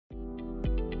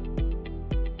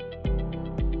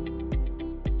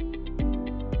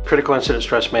Critical Incident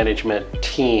Stress Management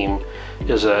Team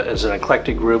is an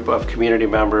eclectic group of community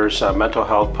members, mental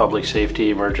health, public safety,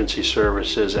 emergency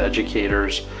services,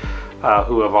 educators,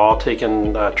 who have all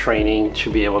taken training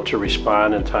to be able to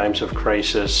respond in times of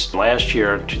crisis. Last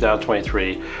year,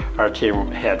 2023, our team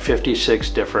had 56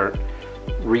 different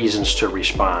reasons to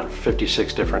respond,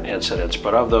 56 different incidents.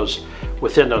 But of those,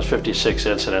 within those 56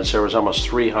 incidents, there was almost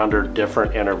 300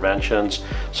 different interventions.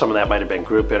 Some of that might have been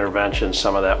group interventions,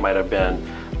 some of that might have been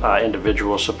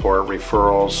individual support,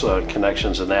 referrals,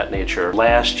 connections of that nature.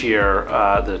 Last year,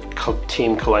 the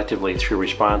team collectively, through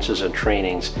responses and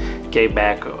trainings, gave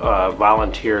back,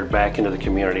 volunteered back into the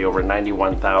community over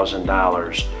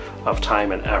 $91,000 of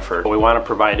time and effort. We want to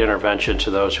provide intervention to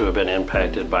those who have been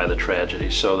impacted by the tragedy.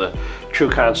 So the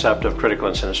true concept of critical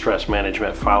incident stress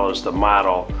management follows the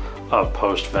model of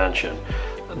postvention.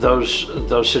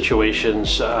 Those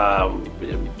situations,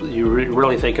 you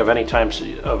really think of any time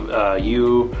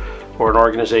you or an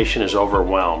organization is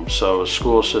overwhelmed. So a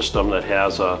school system that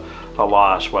has a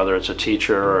loss, whether it's a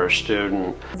teacher or a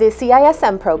student. The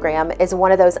CISM program is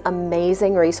one of those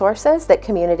amazing resources that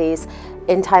communities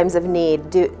in times of need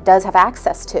does have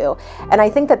access to. And I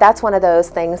think that that's one of those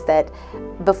things that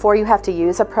before you have to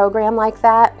use a program like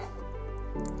that,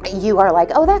 you are like,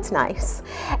 oh, that's nice.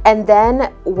 And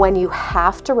then when you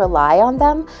have to rely on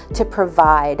them to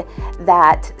provide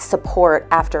that support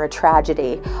after a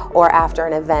tragedy or after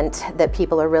an event that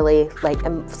people are really like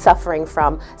suffering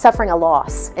a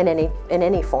loss in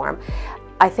any form,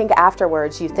 I think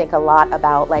afterwards you think a lot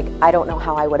about, like, I don't know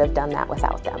how I would have done that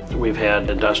without them. We've had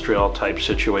industrial type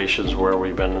situations where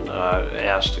we've been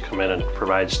asked to come in and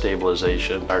provide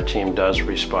stabilization. Our team does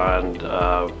respond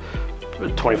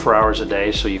 24 hours a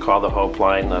day, so you call the Hope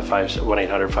line,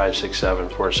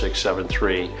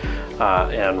 1-800-567-4673,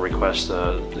 and request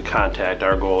the contact.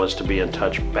 Our goal is to be in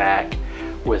touch back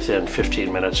within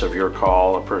 15 minutes of your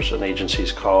call, an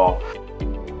agency's call.